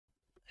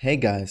Hey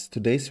guys,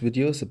 today's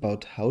video is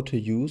about how to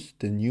use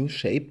the new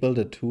shape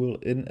builder tool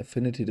in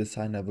Affinity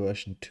Designer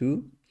version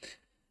 2.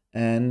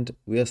 And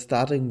we are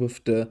starting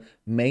with the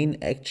main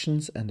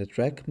actions and the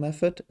drag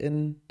method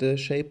in the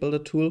shape builder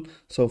tool.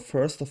 So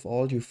first of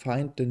all, you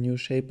find the new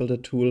shape builder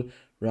tool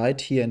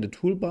right here in the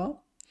toolbar.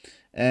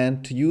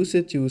 And to use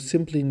it, you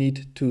simply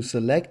need to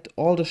select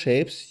all the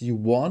shapes you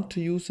want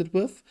to use it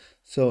with.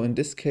 So in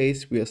this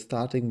case, we are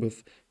starting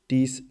with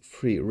these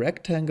three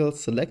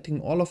rectangles, selecting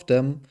all of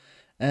them,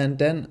 and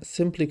then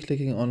simply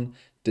clicking on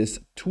this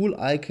tool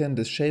icon,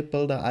 this shape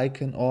builder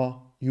icon,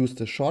 or use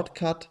the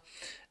shortcut.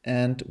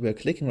 And we're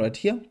clicking right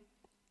here.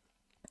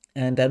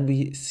 And then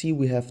we see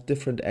we have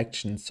different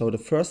actions. So the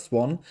first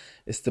one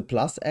is the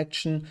plus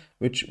action,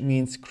 which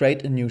means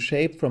create a new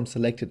shape from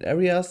selected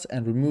areas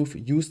and remove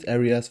used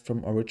areas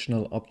from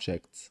original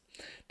objects.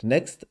 The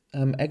next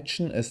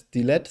action is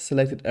delete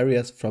selected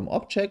areas from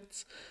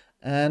objects.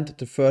 And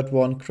the third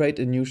one, create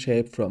a new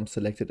shape from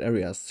selected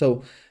areas.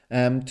 So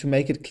to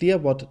make it clear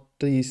what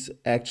these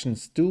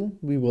actions do,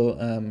 we will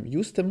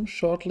use them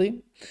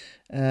shortly.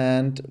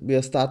 And we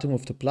are starting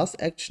with the plus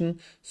action.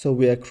 So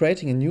we are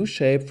creating a new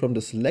shape from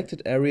the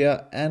selected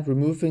area and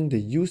removing the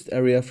used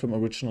area from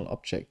original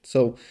object.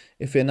 So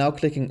if we're now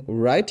clicking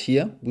right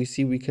here, we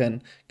see we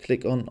can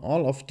click on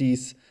all of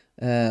these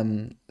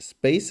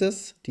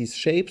spaces, these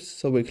shapes.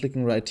 So we're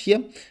clicking right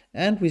here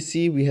and we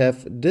see we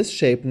have this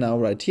shape now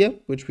right here,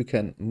 which we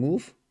can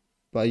move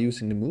by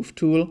using the move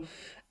tool.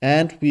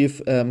 And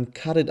we've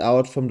cut it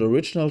out from the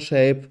original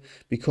shape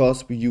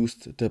because we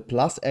used the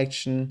plus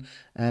action,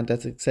 and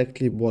that's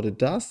exactly what it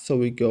does. So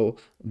we go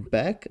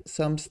back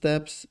some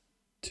steps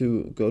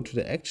to go to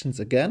the actions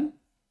again,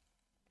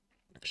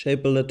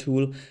 shape builder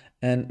tool,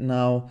 and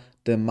now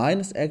the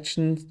minus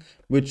action,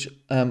 which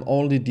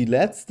only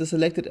deletes the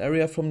selected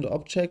area from the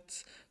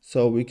objects.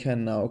 So we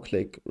can now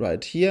click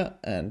right here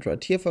and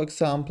right here, for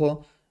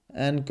example,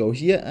 and go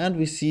here, and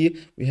we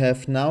see we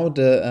have now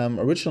the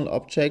original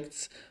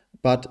objects,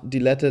 but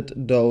deleted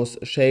those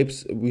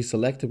shapes we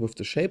selected with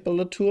the shape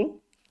builder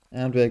tool.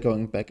 And we're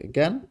going back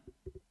again.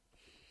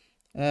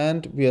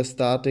 And we are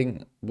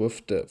starting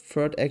with the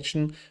third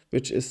action,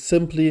 which is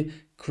simply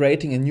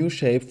creating a new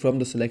shape from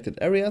the selected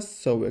areas.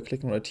 So we're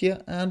clicking right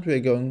here and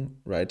we're going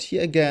right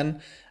here again.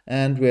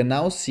 And we're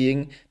now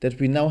seeing that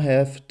we now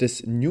have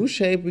this new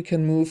shape we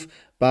can move,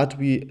 but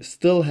we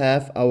still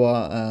have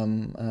our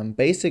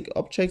basic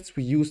objects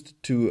we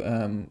used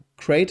to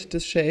create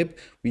this shape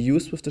we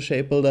used with the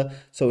shape builder.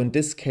 So in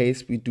this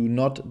case, we do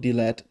not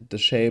delete the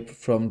shape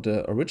from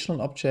the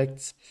original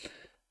objects.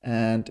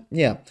 And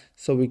yeah,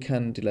 so we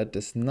can delete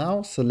this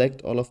now,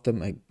 select all of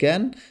them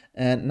again.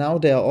 And now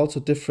there are also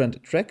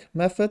different drag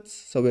methods.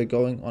 So we're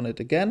going on it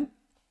again.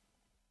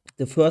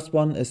 The first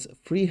one is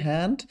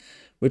freehand,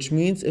 which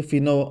means if we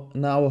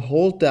now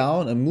hold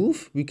down and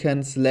move, we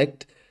can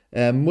select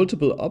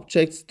multiple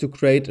objects to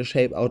create a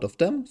shape out of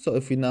them. So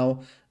if we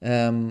now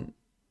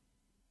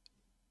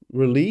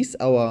release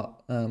our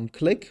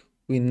click,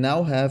 we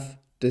now have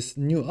this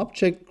new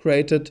object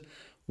created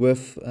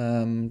with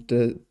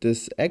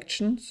this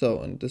action.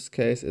 So in this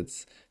case,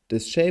 it's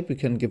this shape. We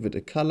can give it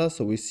a color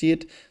so we see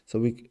it. So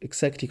we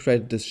exactly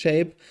created this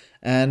shape,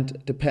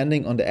 and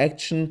depending on the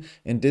action,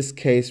 in this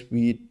case,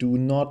 we do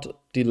not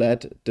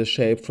delete the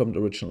shape from the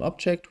original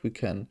object. We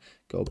can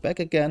go back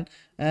again,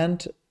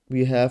 and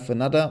we have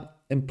another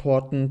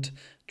important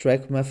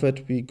drag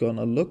method we're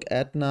gonna look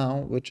at now,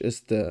 which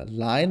is the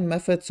line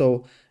method.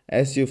 So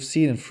as you've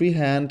seen in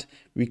freehand,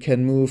 we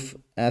can move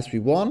as we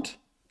want.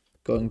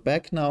 Going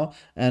back now,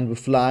 and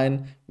with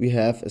line we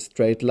have a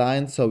straight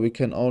line, so we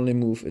can only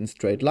move in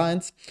straight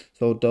lines.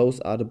 So those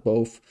are the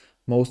both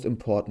most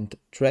important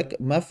drag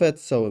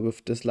methods. So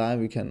with this line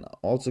we can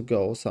also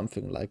go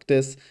something like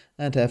this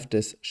and have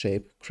this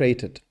shape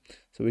created.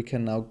 So we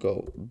can now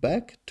go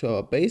back to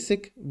our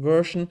basic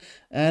version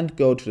and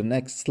go to the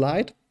next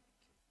slide.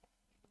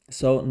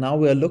 So now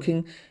we are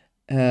looking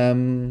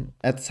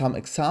at some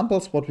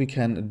examples what we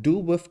can do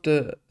with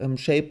the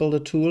shape builder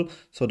tool.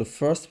 So the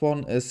first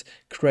one is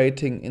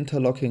creating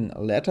interlocking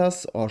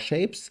letters or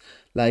shapes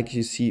like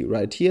you see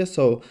right here.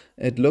 So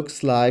it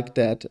looks like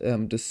that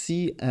the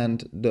C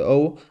and the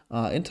O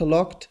are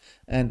interlocked,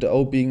 and the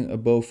O being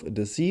above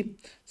the C.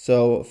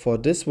 So for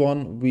this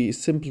one we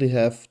simply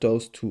have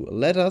those two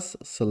letters,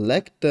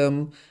 select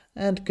them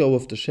and go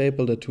with the shape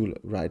builder tool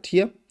right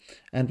here.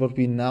 And what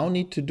we now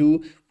need to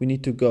do, we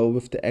need to go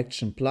with the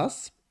action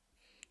plus.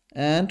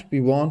 And we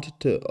want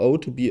the O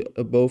to be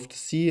above the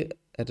C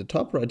at the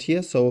top right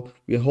here. So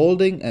we're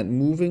holding and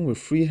moving with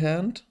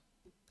freehand.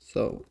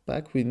 So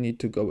back we need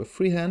to go with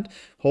freehand,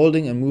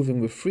 holding and moving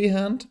with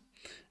freehand.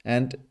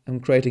 And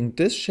I'm creating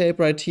this shape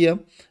right here,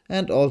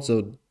 and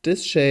also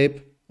this shape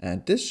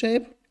and this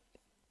shape.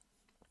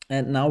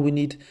 And now we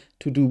need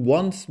to do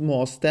one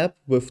more step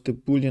with the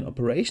Boolean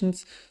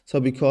operations.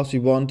 So because we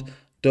want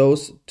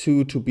those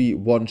two to be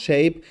one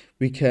shape,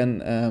 we can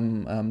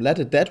let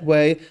it that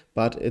way,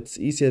 but it's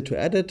easier to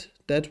edit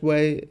that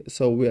way.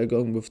 So we are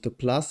going with the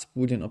plus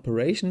Boolean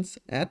operations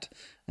add,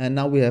 and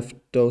now we have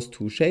those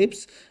two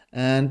shapes.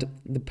 And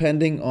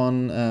depending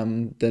on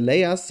the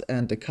layers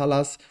and the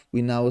colors,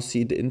 we now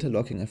see the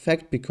interlocking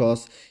effect,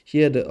 because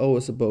here the O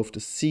is above the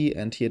C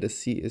and here the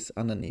C is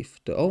underneath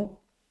the O.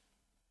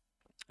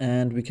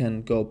 And we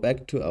can go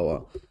back to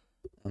our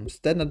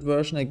standard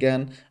version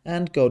again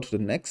and go to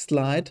the next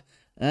slide.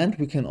 And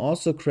we can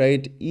also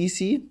create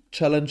easy,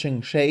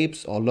 challenging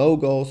shapes or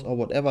logos or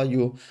whatever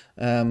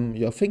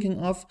you're thinking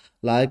of,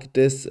 like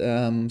this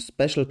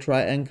special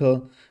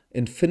triangle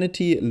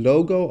infinity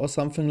logo or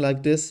something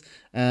like this.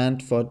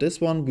 And for this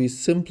one, we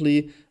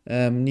simply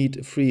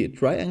need 3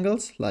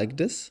 triangles like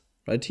this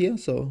right here.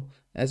 So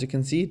as you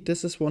can see,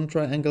 this is one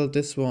triangle,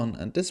 this one,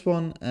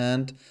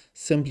 and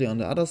simply on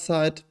the other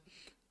side,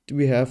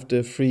 we have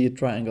the 3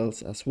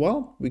 triangles as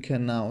well. We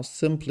can now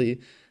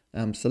simply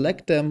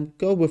select them,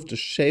 go with the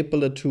shape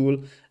builder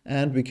tool,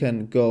 and we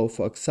can go,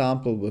 for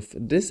example, with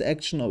this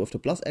action or with the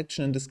plus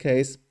action in this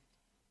case,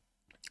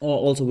 or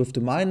also with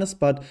the minus,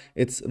 but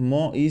it's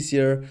more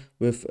easier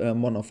with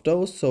one of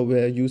those. So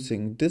we're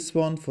using this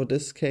one for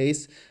this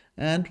case,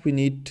 and we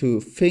need to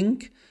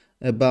think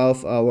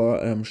about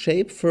our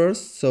shape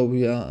first. So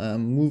we are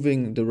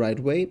moving the right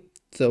way.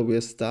 So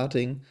we're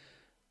starting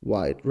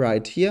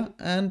right here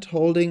and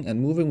holding and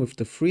moving with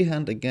the free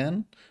hand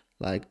again,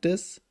 like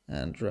this,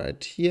 and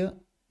right here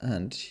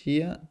and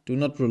here. Do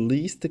not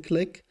release the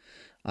click,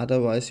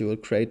 otherwise you will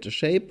create the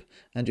shape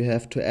and you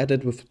have to add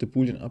it with the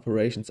Boolean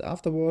operations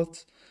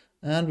afterwards.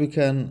 And we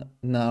can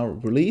now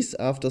release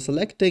after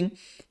selecting.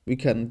 We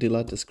can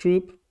delete this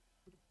group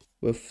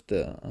with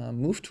the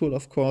move tool,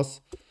 of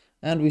course,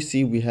 and we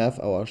see we have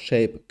our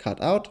shape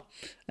cut out.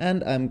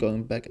 And I'm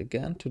going back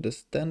again to the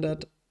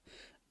standard.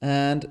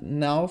 And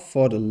now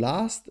for the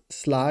last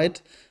slide,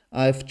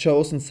 I've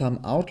chosen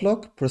some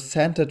outlook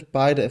presented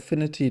by the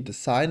Affinity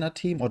designer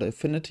team or the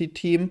Affinity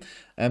team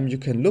you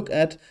can look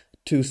at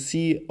to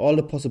see all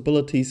the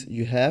possibilities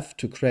you have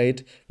to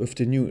create with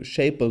the new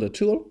shape builder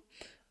tool.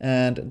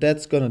 And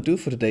that's gonna do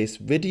for today's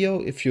video.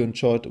 If you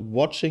enjoyed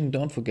watching,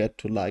 don't forget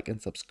to like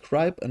and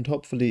subscribe, and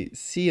hopefully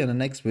see you in the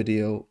next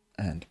video,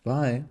 and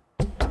bye.